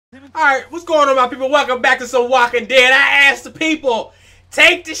Alright, what's going on, my people? Welcome back to some Walking Dead. I asked the people,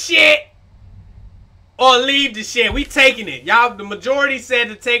 take the shit or leave the shit. We taking it. Y'all, the majority said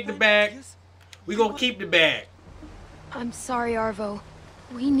to take the bag. We gonna keep the bag. I'm sorry, Arvo.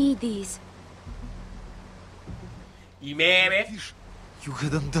 We need these. You mad at me? You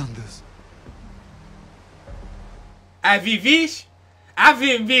hadn't done this. I vish? I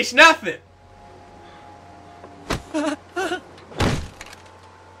didn't wish nothing.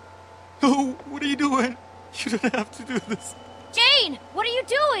 No, what are you doing? You don't have to do this. Jane, what are you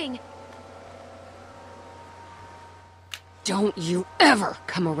doing? Don't you ever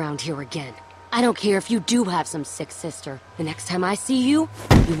come around here again. I don't care if you do have some sick sister. The next time I see you,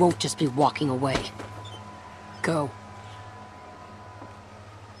 you won't just be walking away. Go.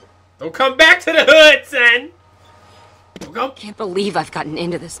 Don't come back to the hood, son. Don't go. Can't believe I've gotten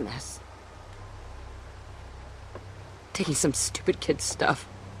into this mess. Taking some stupid kid's stuff.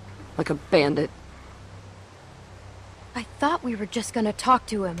 Like a bandit. I thought we were just gonna talk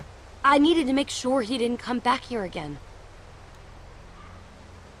to him. I needed to make sure he didn't come back here again.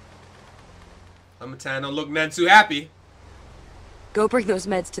 Clementine don't look nothing too happy. Go bring those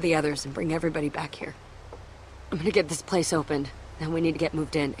meds to the others and bring everybody back here. I'm gonna get this place opened. Then we need to get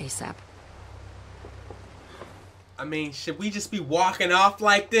moved in ASAP. I mean, should we just be walking off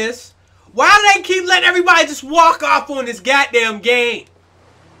like this? Why do they keep letting everybody just walk off on this goddamn game?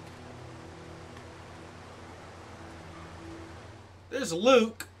 There's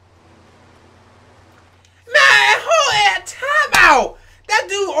Luke. Man, hold that time out. That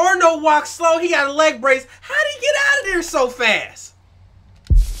dude Orno walks slow. He got a leg brace. How did he get out of there so fast?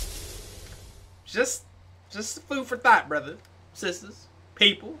 Just food for thought, brother, sisters,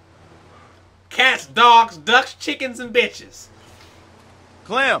 people, cats, dogs, ducks, chickens, and bitches.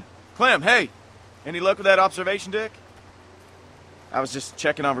 Clem, hey, any luck with that observation deck? I was just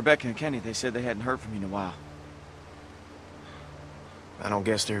checking on Rebecca and Kenny. They said they hadn't heard from you in a while. I don't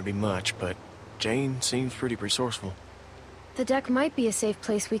guess there'd be much, but Jane seems pretty resourceful. The deck might be a safe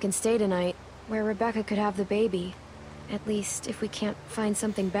place we can stay tonight, where Rebecca could have the baby. At least, if we can't find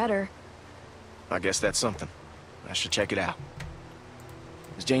something better. I guess that's something. I should check it out.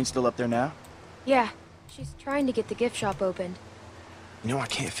 Is Jane still up there now? Yeah, she's trying to get the gift shop opened. You know, I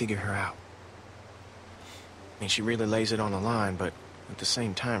can't figure her out. I mean, she really lays it on the line, but at the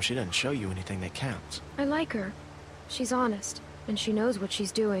same time, she doesn't show you anything that counts. I like her. She's honest, and she knows what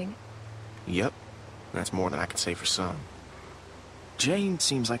she's doing. Yep. That's more than I can say for some. Jane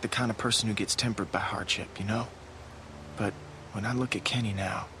seems like the kind of person who gets tempered by hardship, you know? But when I look at Kenny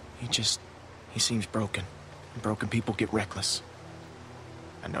now, he seems broken. And broken people get reckless.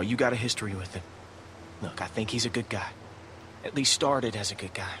 I know you got a history with him. Look, I think he's a good guy. At least started as a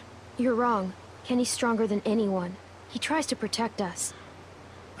good guy. You're wrong. Kenny's stronger than anyone. He tries to protect us.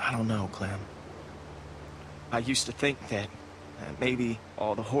 I don't know, Clem. I used to think that maybe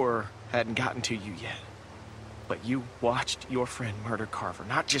all the horror hadn't gotten to you yet. But you watched your friend murder Carver.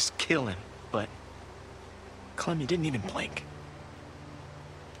 Not just kill him, but... Clem, you didn't even blink.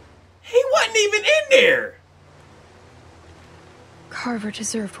 He wasn't even in there. Carver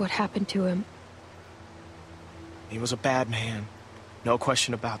deserved what happened to him. He was a bad man. No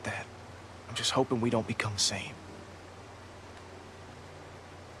question about that. I'm just hoping we don't become the same.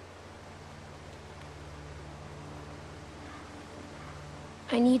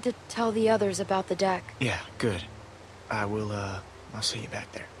 I need to tell the others about the deck. Yeah, good. I'll see you back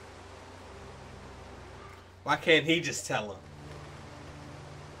there. Why can't he just tell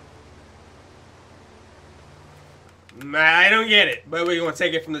him? Nah, I don't get it. But we're gonna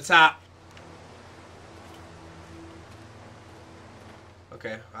take it from the top.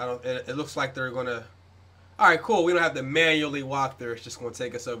 Okay, it looks like they're gonna... Alright, cool. We don't have to manually walk there. It's just gonna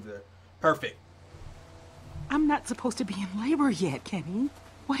take us over there. Perfect. I'm not supposed to be in labor yet, Kenny.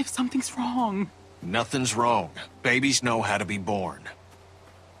 What if something's wrong? Nothing's wrong. Babies know how to be born.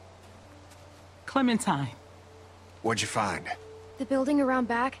 Clementine. What'd you find? The building around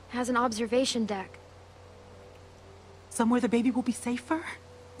back has an observation deck. Somewhere the baby will be safer?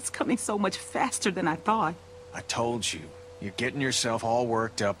 It's coming so much faster than I thought. I told you. You're getting yourself all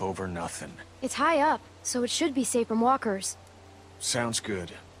worked up over nothing. It's high up, so it should be safe from walkers. Sounds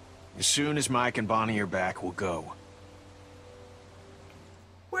good. As soon as Mike and Bonnie are back, we'll go.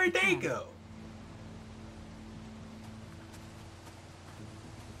 Where'd they go?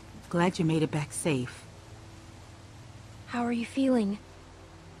 Glad you made it back safe. How are you feeling?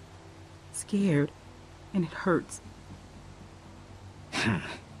 Scared. And it hurts. I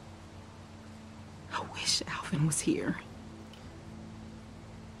wish Alvin was here.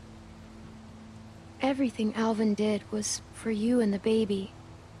 Everything Alvin did was for you and the baby.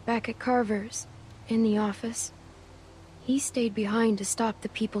 back at Carver's, in the office. He stayed behind to stop the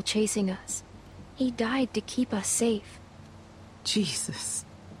people chasing us. He died to keep us safe. Jesus.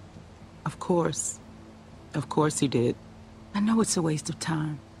 Of course. Of course he did. I know it's a waste of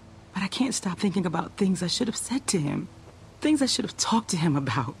time, but I can't stop thinking about things I should have said to him. Things I should have talked to him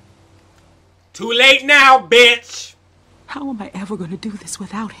about. Too late now, bitch! How am I ever going to do this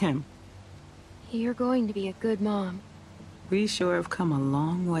without him? You're going to be a good mom. We sure have come a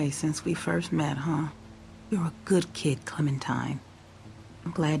long way since we first met, huh? You're a good kid, Clementine.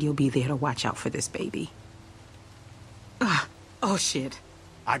 I'm glad you'll be there to watch out for this baby. Oh shit.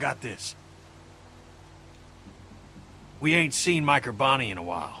 I got this. We ain't seen Mike or Bonnie in a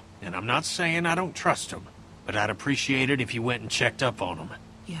while, and I'm not saying I don't trust them, but I'd appreciate it if you went and checked up on them.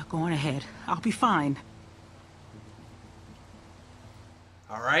 Yeah, go on ahead. I'll be fine.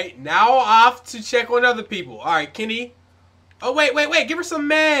 Alright, now off to check on other people. Alright, Kenny. Oh, wait. Give her some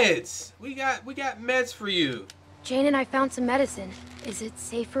meds. We got meds for you. Jane and I found some medicine. Is it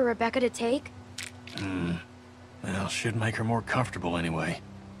safe for Rebecca to take? Well, should make her more comfortable anyway.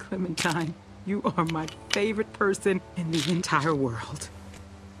 Clementine, you are my favorite person in the entire world.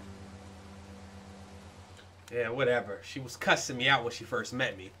 Yeah, whatever. She was cussing me out when she first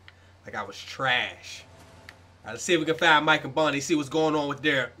met me. Like I was trash. Alright, let's see if we can find Mike and Bonnie, see what's going on with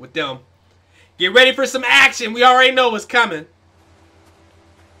them. Get ready for some action. We already know what's coming.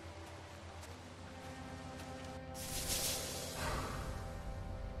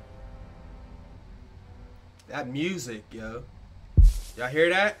 That music, yo. Y'all hear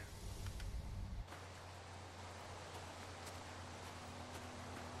that?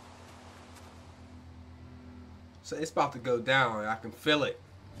 So it's about to go down. I can feel it.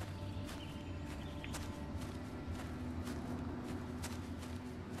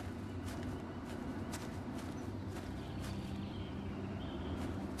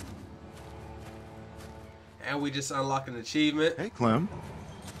 And we just unlocked an achievement. Hey, Clem.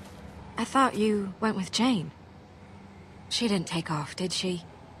 I thought you went with Jane. She didn't take off, did she?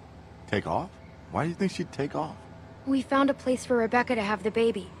 Take off? Why do you think she'd take off? We found a place for Rebecca to have the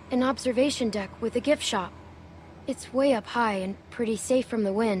baby. An observation deck with a gift shop. It's way up high and pretty safe from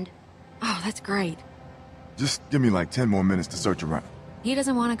the wind. Oh, that's great. Just give me like 10 more minutes to search around. He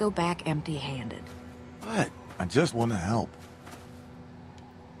doesn't want to go back empty-handed. What? I just want to help.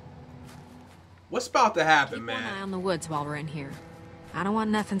 What's about to happen, Keep man? one eye on the woods while we're in here. I don't want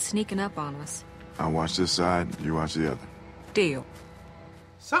nothing sneaking up on us. I'll watch this side, you watch the other. Deal.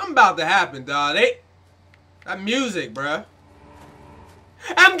 Something about to happen, dawg. That music, bruh.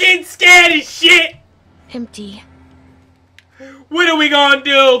 I'm getting scared as shit. Empty. What are we gonna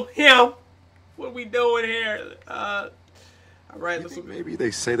do? Him. What are we doing here? All right, let's. Maybe they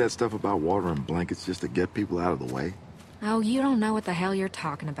say that stuff about water and blankets just to get people out of the way. Oh, you don't know what the hell you're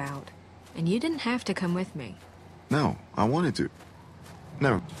talking about. And you didn't have to come with me. No, I wanted to.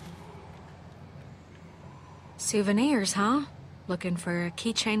 Never. Souvenirs, huh? Looking for a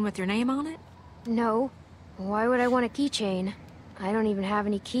keychain with your name on it? No. Why would I want a keychain? I don't even have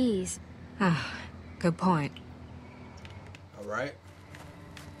any keys. Ah, good point. All right.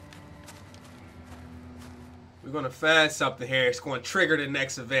 We're gonna find something here. It's gonna trigger the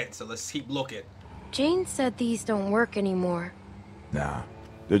next event, so let's keep looking. Jane said these don't work anymore. Nah,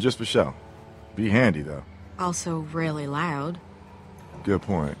 they're just for show. Be handy, though. Also really loud. Good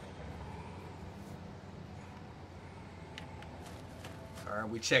point. All right,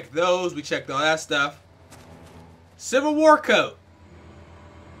 we checked those. We checked all that stuff. Civil War coat.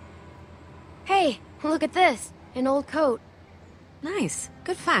 Hey, look at this. An old coat. Nice.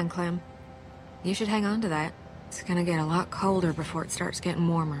 Good find, Clem. You should hang on to that. It's gonna get a lot colder before it starts getting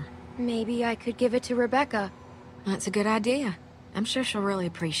warmer. Maybe I could give it to Rebecca. That's a good idea. I'm sure she'll really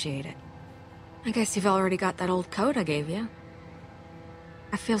appreciate it. I guess you've already got that old coat I gave you.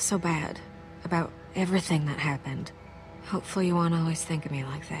 I feel so bad about everything that happened. Hopefully you won't always think of me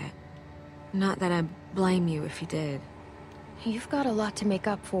like that. Not that I blame you if you did. You've got a lot to make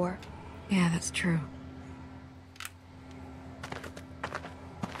up for. Yeah, that's true.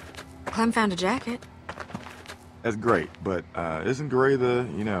 Clem found a jacket. That's great, but isn't gray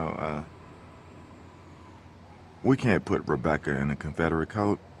the, we can't put Rebecca in a Confederate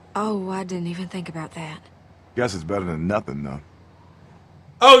coat. Oh, I didn't even think about that. Guess it's better than nothing, though.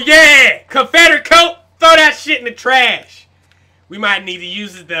 Oh yeah! Confederate coat! Throw that shit in the trash! We might need to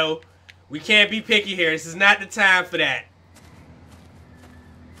use it though. We can't be picky here. This is not the time for that.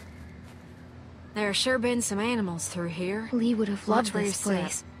 There have sure been some animals through here. Lee would have loved Watch where this you step.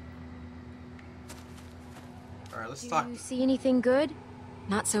 place. Alright, let's Do talk. you see anything good?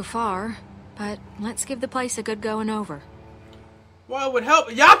 Not so far, but let's give the place a good going over. Well, it would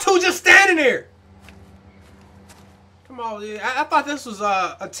help. Y'all two just standing there. Come on, I thought this was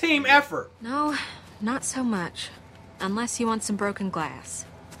a team effort. No, not so much. Unless you want some broken glass.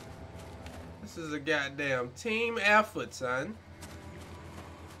 This is a goddamn team effort, son.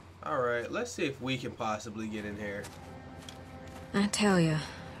 Alright, let's see if we can possibly get in here. I tell you,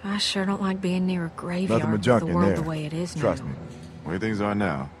 I sure don't like being near a graveyard Nothing but with junk the in world there. the way it is Trust now. me. The way things are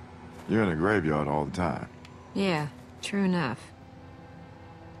now, you're in a graveyard all the time. Yeah, true enough.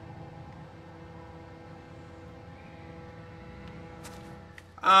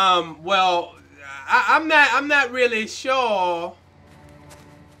 Well, I'm not really sure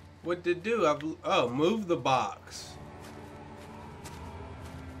what to do. Oh, move the box.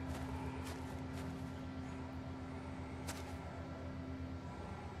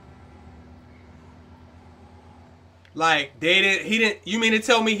 Like, he didn't, you mean to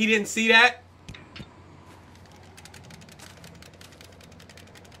tell me he didn't see that?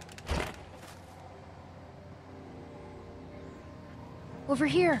 Over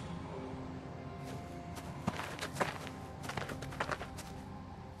here.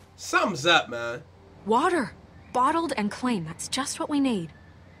 Something's up, man. Water. Bottled and clean. That's just what we need.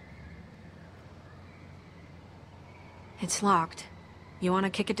 It's locked. You want to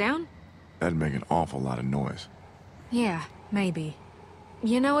kick it down? That'd make an awful lot of noise. Yeah, maybe.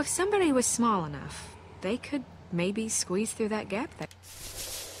 You know, if somebody was small enough, they could maybe squeeze through that gap there.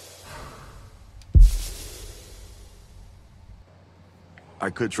 I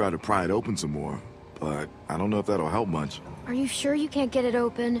could try to pry it open some more, but I don't know if that'll help much. Are you sure you can't get it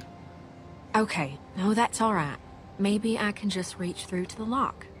open? Okay, no, that's all right. Maybe I can just reach through to the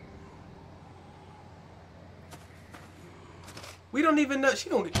lock. We don't even know. She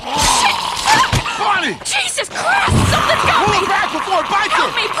don't get... Bonnie! Jesus Christ! Something's got Pull me! it back before it bites Help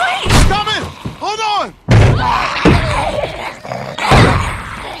her! me, please! Coming! Hold on!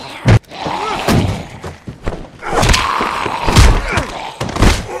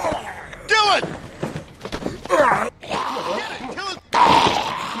 Kill it! Kill it!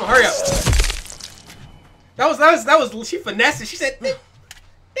 Come on, hurry up. That was she finessed it. She said, "Dick,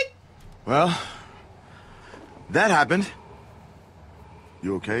 dick." Well, that happened.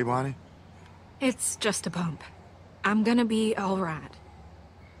 You okay, Bonnie? It's just a bump. I'm gonna be all right.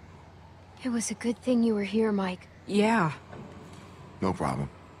 It was a good thing you were here, Mike. Yeah. No problem.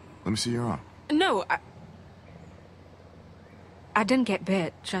 Let me see your arm. No, I didn't get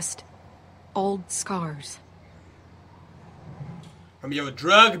bit, just old scars. From your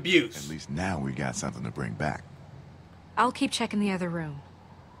drug abuse. At least now we got something to bring back. I'll keep checking the other room.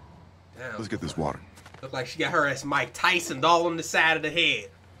 Damn. Let's get this water. Look like she got her ass Mike Tyson all on the side of the head.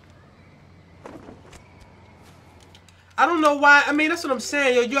 I don't know why. I mean, that's what I'm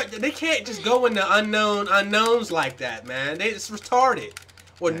saying. Yo, they can't just go into unknowns like that, man. It's retarded.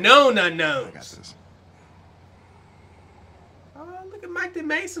 Or known unknowns. I got this. Oh, look at Mike. They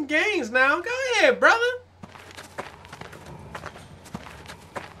made some gains now. Go ahead, brother.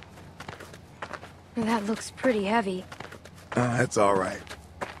 That looks pretty heavy. That's all right.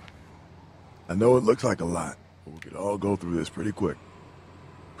 I know it looks like a lot, but we could all go through this pretty quick.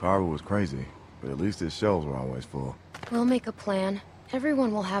 Carver was crazy, but at least his shelves were always full. We'll make a plan.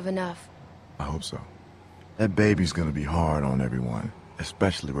 Everyone will have enough. I hope so. That baby's gonna be hard on everyone,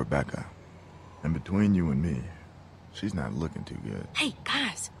 especially Rebecca. And between you and me, she's not looking too good. Hey,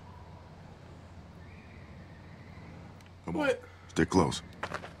 guys. Come What? on, stick close.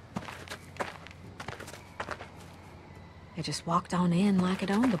 It just walked on in like it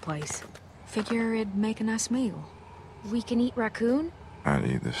owned the place. Figure it'd make a nice meal. We can eat raccoon? I'd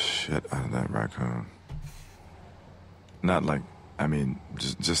eat the shit out of that raccoon. Not like, I mean,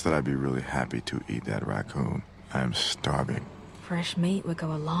 just that I'd be really happy to eat that raccoon. I'm starving. Fresh meat would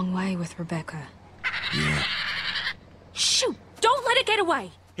go a long way with Rebecca. Yeah. Shoot! Don't let it get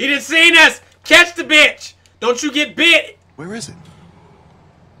away! He done seen us. Catch the bitch. Don't you get bit. Where is it?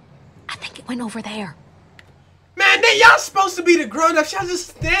 I think it went over there. Man, y'all supposed to be the grown-ups. Y'all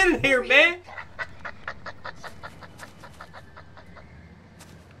just standing here, man.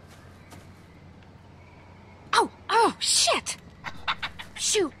 Oh, shit!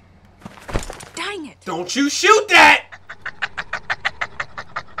 Shoot! Dang it! Don't you shoot that.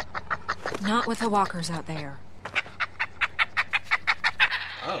 Not with the walkers out there.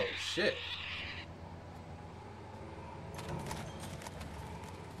 Oh, shit.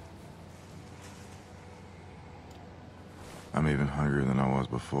 I'm even hungrier than I was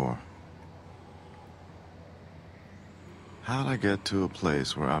before. How'd I get to a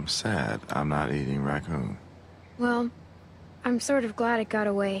place where I'm sad I'm not eating raccoon? Well, I'm sort of glad it got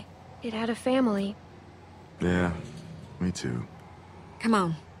away. It had a family. Yeah, me too. Come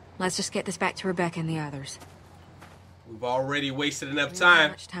on. Let's just get this back to Rebecca and the others. We've already wasted enough We don't have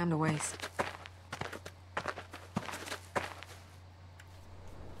time. much time to waste.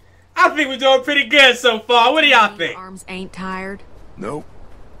 I think we're doing pretty good so far. What do y'all think? Arms ain't tired. Nope.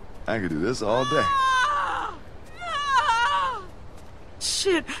 I could do this all day.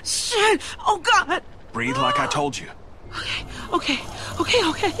 Shit, shit. Oh, God. Breathe like I told you. Okay.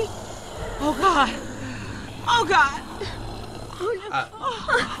 Oh, God. Oh, God.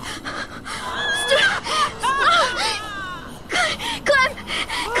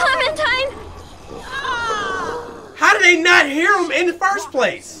 Clementine! How did they not hear him in the first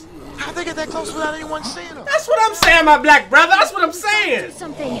place? How'd they get that close without anyone seeing them? That's what I'm saying, my black brother. That's what I'm saying.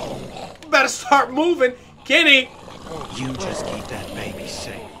 Something. Better start moving. Kenny. You just keep that baby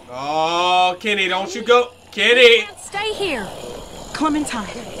safe. Oh, Kenny, don't you go. Kenny. Stay here. Clementine,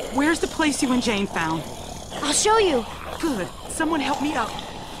 where's the place you and Jane found? I'll show you. Good. Someone help me up.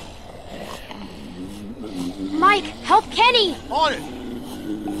 Mike, help Kenny! On it!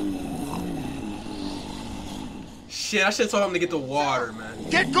 Shit, I should have told him to get the water, man.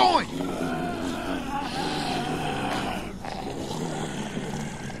 Get going!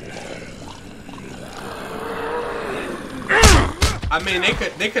 I mean,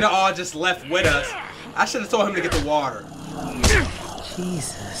 they could have all just left with us. I should have told him to get the water.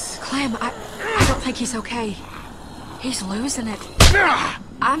 Jesus. Clem, I don't think he's okay. He's losing it.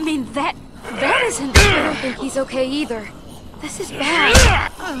 I mean, that isn't... I don't think he's okay either. This is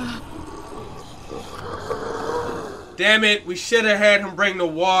bad. Damn it, we should have had him bring the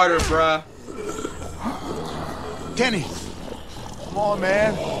water, bruh. Kenny! Come on,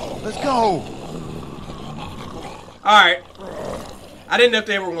 man. Let's go! Alright. I didn't know if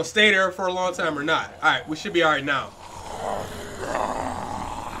they were going to stay there for a long time or not. Alright, we should be alright now.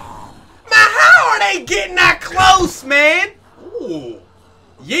 Man, how are they getting that close, man? Ooh.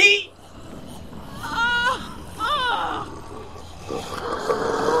 Yeet.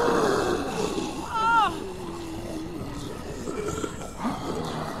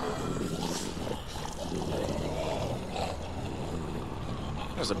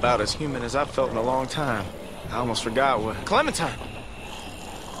 That was about as human as I've felt in a long time. I almost forgot what... Clementine!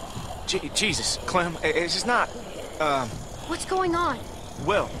 Jesus, Clem, it's just not... What's going on?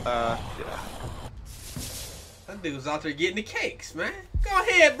 Well, That dude was out there getting the cakes, man. Go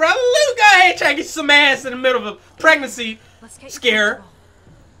ahead, brother. Go ahead, try to get some ass in the middle of a pregnancy scare.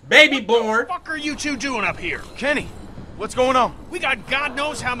 Baby born. What the fuck are you two doing up here? Kenny, what's going on? We got God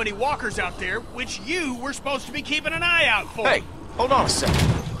knows how many walkers out there, which you were supposed to be keeping an eye out for. Hey, hold on a second.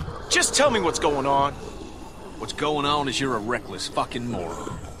 Just tell me what's going on. What's going on is you're a reckless fucking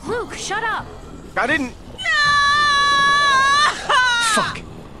moron. Luke, shut up! I didn't... Fuck.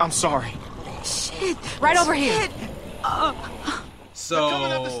 I'm sorry. Shit. Right over here. So...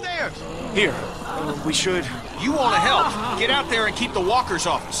 Coming up the stairs. Here. We should... You want to help? Get out there and keep the walkers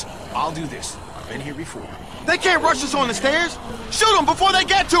off us. I'll do this. I've been here before. They can't rush us on the stairs. Shoot them before they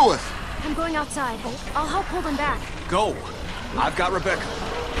get to us. I'm going outside. I'll help pull them back. Go. I've got Rebecca.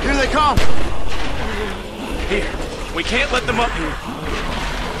 Here they come. Here. We can't let them up here.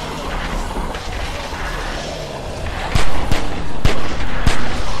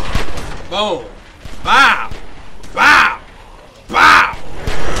 Boom. Bow. Bow. Bow.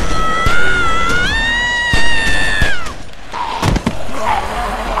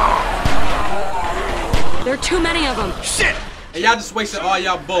 There are too many of them. Shit! And y'all just wasted all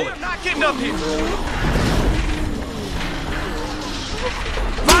y'all bullets. I'm not getting up here.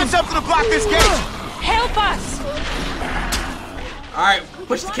 Find something to block this gate. Help us! Alright,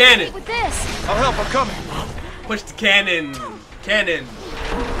 push the cannon. With this. I'll help. I'm coming. Push the cannon. Cannon.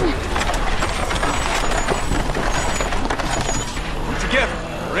 Together.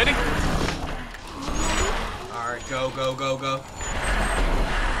 Ready? Alright, go, go, go, go.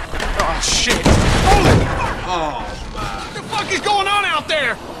 Oh, shit. Oh, my. What the fuck is going on out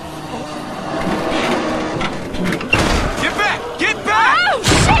there? Get back! Get back! Oh,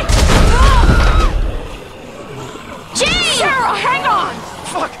 shit! Jane! Sarah, hang on!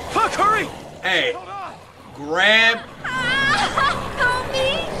 Fuck! Fuck! Hurry! Hey, grab. Help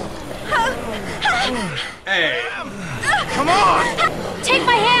me! Hey, Come on. Take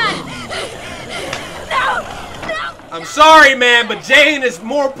my hand! No! No! I'm sorry, man, but Jane is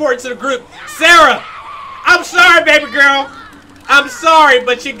more important to the group. Sarah, I'm sorry, baby girl. I'm sorry,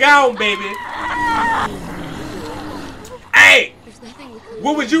 but you're gone, baby. Hey,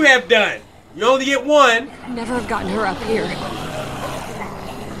 what would you have done? You only get one. Never have gotten her up here.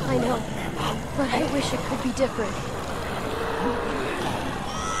 I know, but I wish it could be different.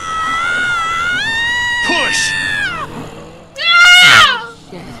 Push!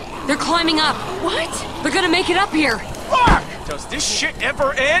 They're climbing up. What? They're gonna make it up here. Fuck! Does this shit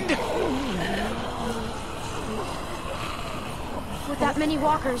ever end? With that many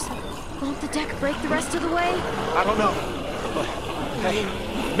walkers, won't the deck break the rest of the way? I don't know. But,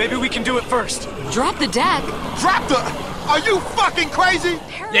 hey, maybe we can do it first. Drop the deck? Drop the... Are you fucking crazy?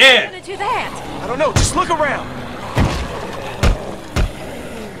 How Yeah. are we gonna do that? I don't know, just look around.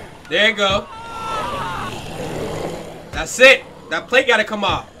 There you go. That's it. That plate gotta come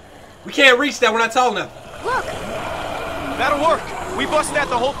off. We can't reach that. We're not tall enough. Look, That'll work. We bust that,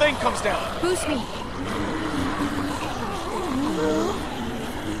 the whole thing comes down. Boost me.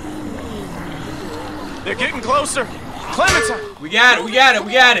 They're getting closer. Clementine! We got it. We got it.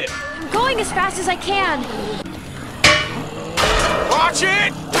 We got it. I'm going as fast as I can. Watch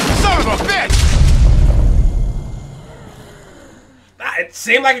it! Son of a bitch! It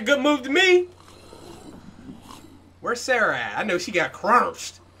seemed like a good move to me. Where's Sarah at? I know she got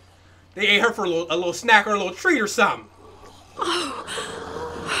crunched. They ate her for a little snack or a little treat or something.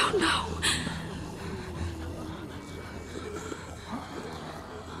 oh no.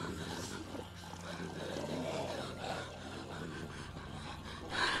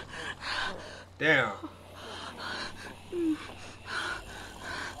 Damn.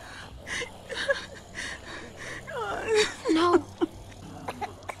 No.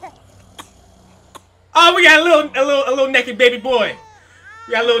 Oh, we got a little naked baby boy.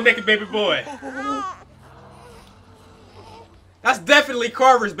 We got a little naked baby boy. That's definitely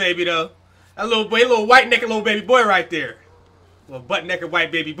Carver's baby though. That little boy, little white naked little baby boy right there. Little butt naked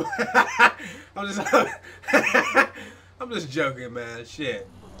white baby boy. I'm just joking, man. Shit.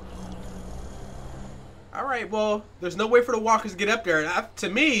 All right, well, there's no way for the walkers to get up there. To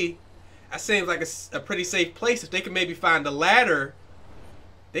me, that seems like a pretty safe place. If they could maybe find a ladder,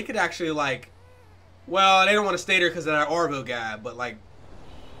 they could actually like. Well, they don't want to stay there because of that Orville guy, but like,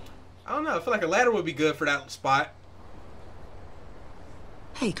 I don't know. I feel like a ladder would be good for that spot.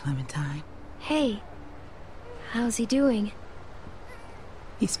 Hey, Clementine. Hey. How's he doing?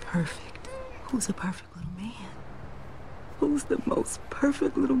 He's perfect. Who's a perfect little man? Who's the most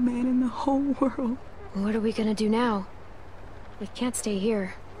perfect little man in the whole world? What are we gonna do now? We can't stay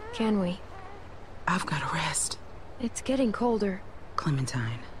here, can we? I've got to rest. It's getting colder.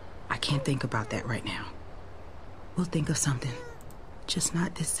 Clementine, I can't think about that right now. We'll think of something. Just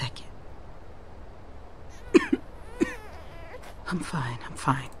not this second. I'm fine.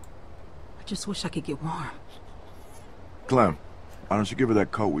 I just wish I could get warm. Clem, why don't you give her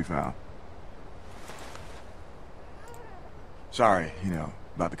that coat we found? Sorry, you know,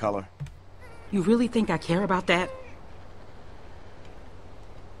 about the color. You really think I care about that?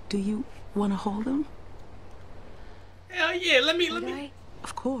 Do you want to hold him? Hell yeah, let me.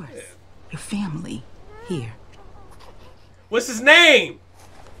 Of course. Your family. Here. What's his name?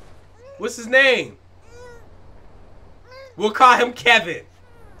 What's his name? We'll call him Kevin.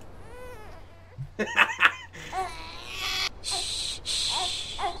 There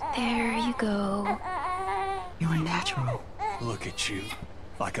you go. You're a natural. Look at you,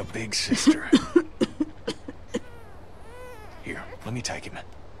 like a big sister. Here, let me take him.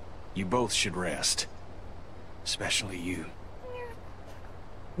 You both should rest. Especially you.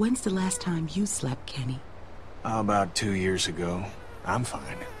 When's the last time you slept, Kenny? About 2 years ago. I'm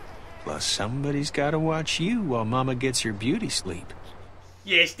fine. Plus, somebody's gotta watch you while Mama gets your beauty sleep.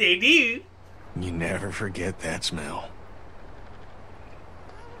 Yes, they do. You never forget that smell.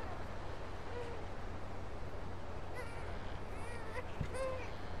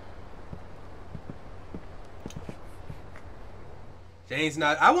 Jane's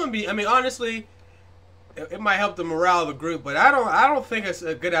not. I wouldn't be. I mean, honestly, it might help the morale of the group, but I don't think it's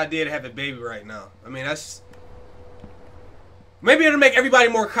a good idea to have a baby right now. I mean, that's maybe it'll make everybody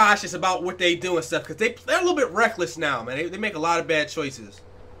more cautious about what they do and stuff, because they're a little bit reckless now, man. They make a lot of bad choices.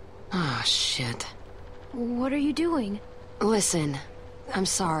 Oh, shit. What are you doing? Listen, I'm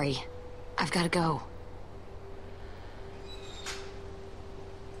sorry. I've gotta go.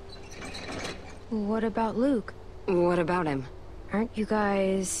 What about Luke? What about him? Aren't you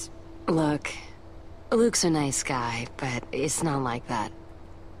guys... Look, Luke's a nice guy, but it's not like that.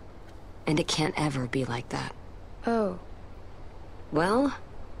 And it can't ever be like that. Oh. Well,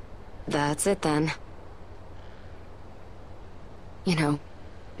 that's it then. You know,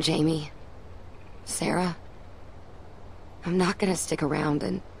 Jamie, Sarah, I'm not gonna stick around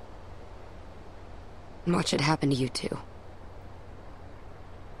and watch it happen to you two.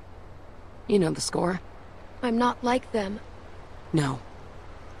 You know the score. I'm not like them. No.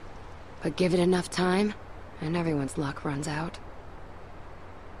 But give it enough time, and everyone's luck runs out.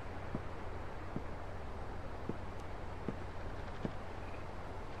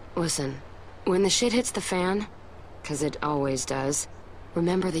 Listen, when the shit hits the fan, 'cause it always does,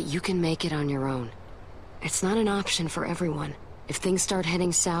 remember that you can make it on your own. It's not an option for everyone. If things start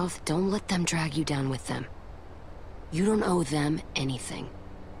heading south, don't let them drag you down with them. You don't owe them anything.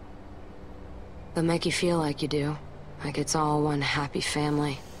 They'll make you feel like you do, like it's all one happy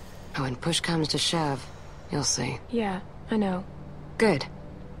family. And when push comes to shove, you'll see. Yeah, I know. Good.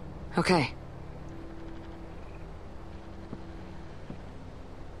 Okay.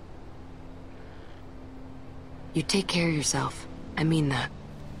 You take care of yourself. I mean that.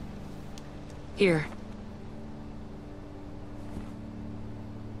 Here.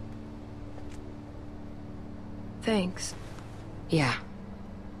 Thanks. Yeah.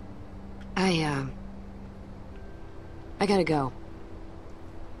 I gotta go.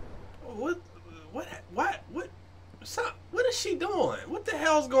 What is she doing? What the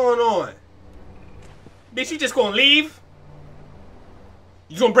hell's going on? Bitch, you just gonna leave?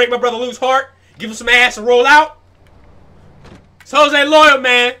 You gonna break my brother Lou's heart? Give him some ass and roll out? This hoes ain't loyal,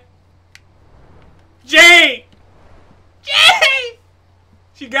 man. Jane! Jane!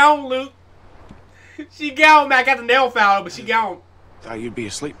 She gone, Luke. She gone, man. I got the nail file, but she gone. Thought you'd be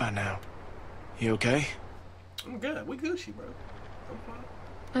asleep by now. You okay? I'm good. We Gucci, bro.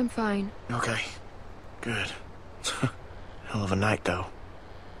 I'm fine. Okay. Good. Hell of a night, though.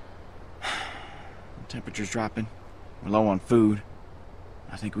 The temperature's dropping. We're low on food.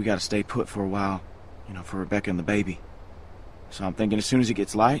 I think we gotta stay put for a while. You know, for Rebecca and the baby. So I'm thinking as soon as it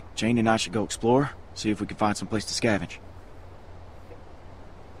gets light, Jane and I should go explore, see if we can find some place to scavenge.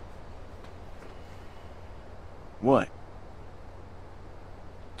 What?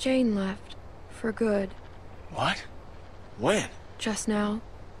 Jane left. For good. What? When? Just now.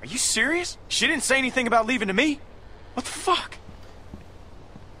 Are you serious? She didn't say anything about leaving to me? What the fuck?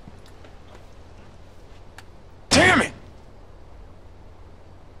 Damn it!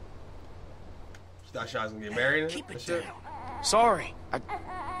 She thought she was gonna get married and Keep it shit. down. Sorry.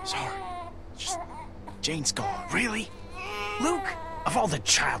 Sorry. Just... Jane's gone. Really? Luke? Of all the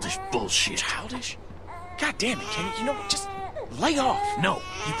childish bullshit. Childish? God damn it, Kenny. You know what? Just lay off. No,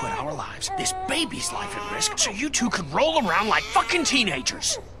 you put our lives, this baby's life at risk, so you two could roll around like fucking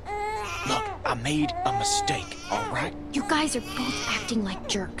teenagers. Look, I made a mistake, all right? You guys are both acting like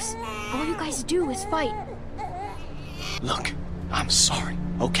jerks. All you guys do is fight. Look, I'm sorry,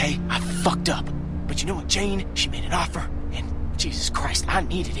 okay? I fucked up. But you know what, Jane? She made an offer, and Jesus Christ, I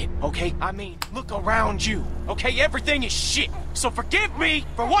needed it, okay? I mean, look around you, okay? Everything is shit. So forgive me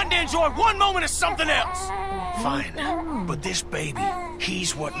for wanting to enjoy one moment of something else. Fine, but this baby,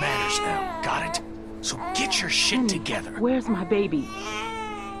 he's what matters now, got it? So get your shit together. Where's my baby?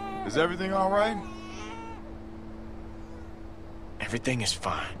 Is everything all right? Everything is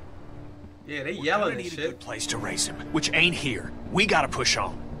fine. Yeah, they We're yelling gonna and need a shit. good place to raise him, which ain't here. We gotta push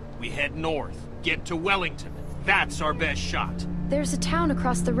on. We head north, get to Wellington. That's our best shot. There's a town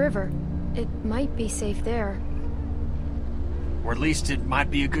across the river. It might be safe there. Or at least it might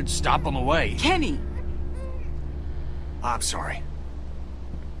be a good stop on the way. Kenny! I'm sorry.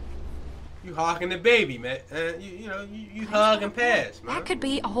 You hawking the baby, man. You hug and pass, man. That could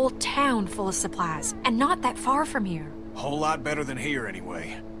be a whole town full of supplies, and not that far from here. Whole lot better than here,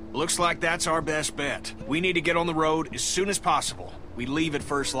 anyway. Looks like that's our best bet. We need to get on the road as soon as possible. We leave at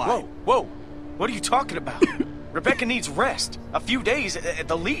first light. Whoa, whoa. What are you talking about? Rebecca needs rest. A few days at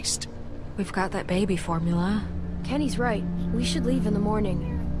the least. We've got that baby formula. Kenny's right. We should leave in the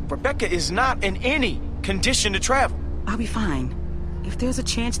morning. Rebecca is not in any condition to travel. I'll be fine. If there's a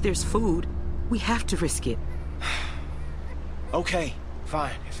chance there's food, we have to risk it. Okay,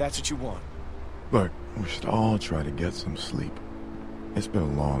 fine, if that's what you want. Look, we should all try to get some sleep. It's been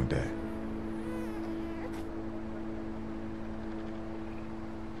a long day.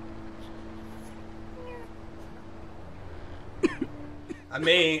 I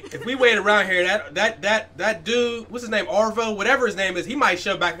mean, if we wait around here, that dude, what's his name, Arvo, whatever his name is, he might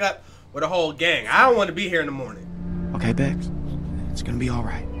show back up with a whole gang. I don't want to be here in the morning. Okay, Bex. It's gonna be all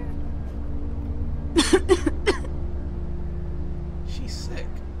right. She's sick.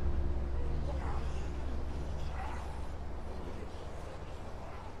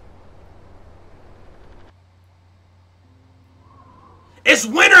 It's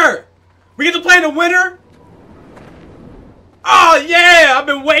winter! We get to play in the winter? Oh yeah! I've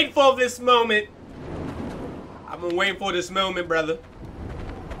been waiting for this moment. I've been waiting for this moment, brother.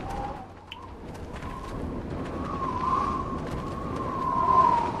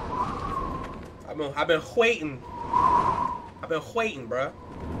 I've been waiting. I've been waiting, bruh.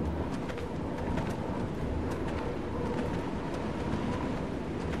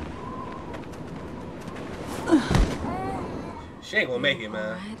 She ain't gonna make it,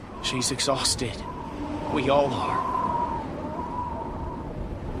 man. She's exhausted. We all are.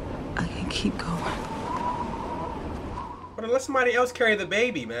 I can keep going. But let somebody else carry the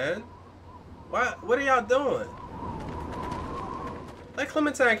baby, man. What are y'all doing? Let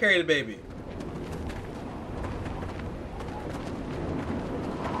Clementine carry the baby.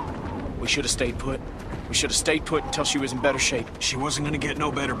 We should have stayed put. We should have stayed put until she was in better shape. She wasn't gonna get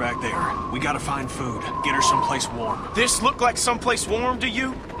no better back there. We gotta find food. Get her someplace warm. This look like someplace warm to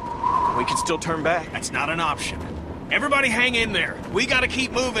you? We can still turn back. That's not an option. Everybody hang in there. We gotta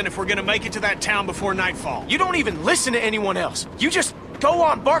keep moving if we're gonna make it to that town before nightfall. You don't even listen to anyone else. You just go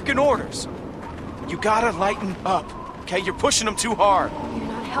on barking orders. You gotta lighten up, okay? You're pushing them too hard. You're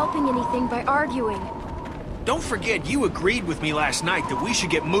not helping anything by arguing. Don't forget, you agreed with me last night that we should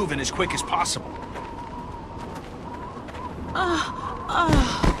get moving as quick as possible.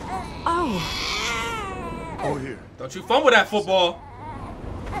 Oh, here. Don't you fumble that football.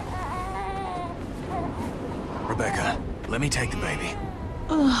 Rebecca, let me take the baby.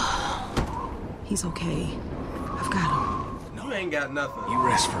 He's okay. I've got him. You ain't got nothing. You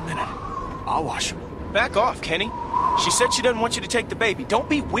rest for a minute. I'll wash him. Back off, Kenny. She said she doesn't want you to take the baby. Don't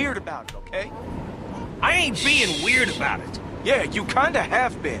be weird about it, okay? I ain't being weird about it. Yeah, you kinda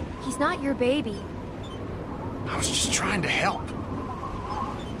have been. He's not your baby. I was just trying to help.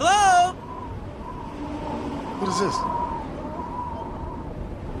 Hello? What is this?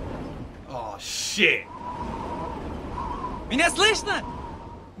 Oh shit. Меня слышно?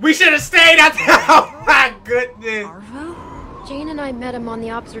 We should have stayed out there. Oh my goodness. Arvo? Jane and I met him on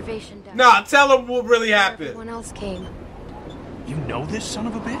the observation deck. Nah, tell him what really happened. Everyone else came. You know this son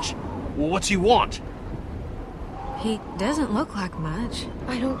of a bitch? Well, what's he want? He doesn't look like much.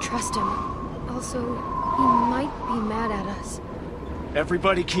 I don't trust him. Also, he might be mad at us.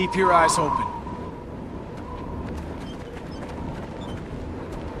 Everybody keep your eyes open.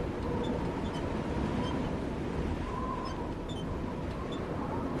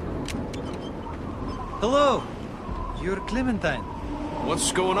 Hello. You're Clementine.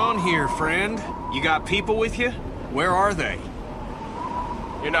 What's going on here, friend? You got people with you? Where are they?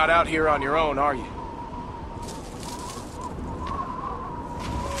 You're not out here on your own, are you?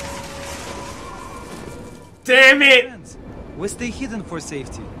 Damn it! Friends, we stay hidden for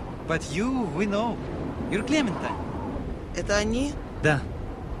safety. But you, we know. You're Clementine. Это они? Да,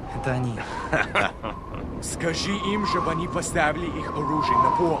 это они. Скажи им, чтобы они поставили их оружие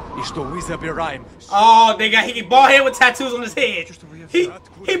на пол, и что мы забираем. Oh, he bald head with tattoos on his head.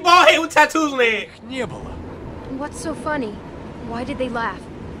 He bald head with tattoos on his head. Не было. What's so funny? Why did they laugh?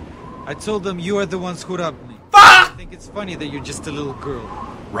 I told them you are the ones who robbed me. Fuck! I think it's funny that you're just a little girl.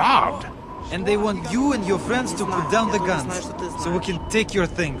 Robbed? And they want you and your friends to put down the guns, so we can take your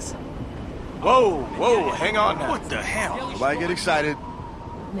things. Whoa, whoa, hang on now. What the hell? Why get excited?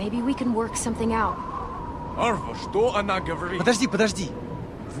 Maybe we can work something out. Арво, что она говорит? Подожди.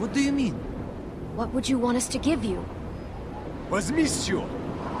 What do you mean? What would you want us to give you? Возьми все.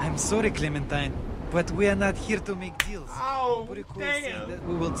 I'm sorry, Clementine, but we are not here to make deals. Oh, Pretty cool saying damn. that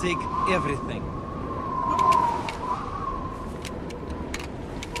we will take everything.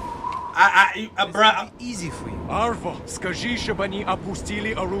 Bruh. Easy for you. Арво, скажи, чтобы они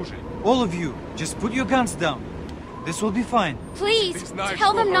опустили оружие. All of you, just put your guns down. This will be fine. Please, Ты знаешь,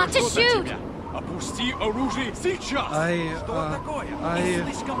 tell что them not to хорошо для shoot! тебя. Опусти оружие сейчас. Что такое?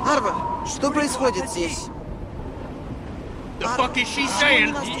 Арва, что происходит здесь? The fuck is she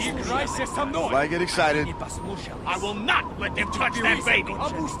saying? Не играйся со мной. Why get excited? Не послушал. I will not let them touch that baby.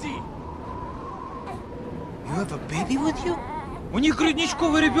 Опусти. You have a baby with you? У них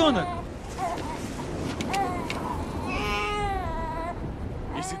грудничковый ребенок.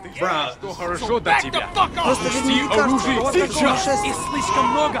 Если ты Bruh. знаешь, что хорошо для Back the тебя. fuck off! Просто ведь мне Опусти не кажется, оружие что такое сейчас. шествие. Их слишком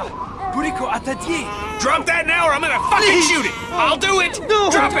много. Бурико, отойди. Drop that now or I'm gonna fucking shoot it! I'll do it!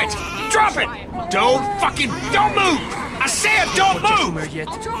 Drop it! Drop it! Don't move! I said don't move! Умереть.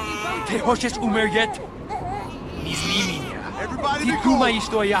 Ты хочешь умереть? Не зли меня. Everybody Ты be cool. думаешь,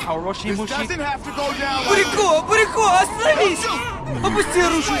 что я хороший This мужик? doesn't have to go down like this. Бурико, остановись! Опусти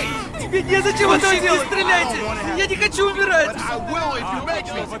оружие! Тебе незачем этого делать! Не стреляйте! Я не хочу умирать! I will if you make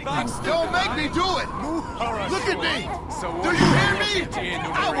me. Don't make me do it. Look at me. Do you hear me?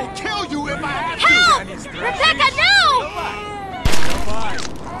 I will kill you if I have to. Help! Rebecca, no!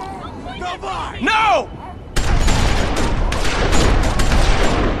 No!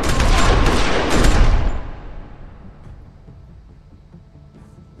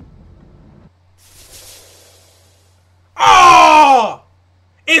 Oh!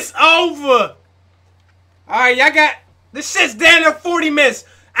 It's over! Alright, y'all got... This shit's down to 40 minutes.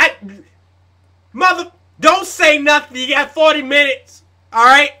 Don't say nothing. You got 40 minutes. All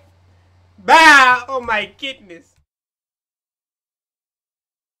right? Bye. Oh, my goodness.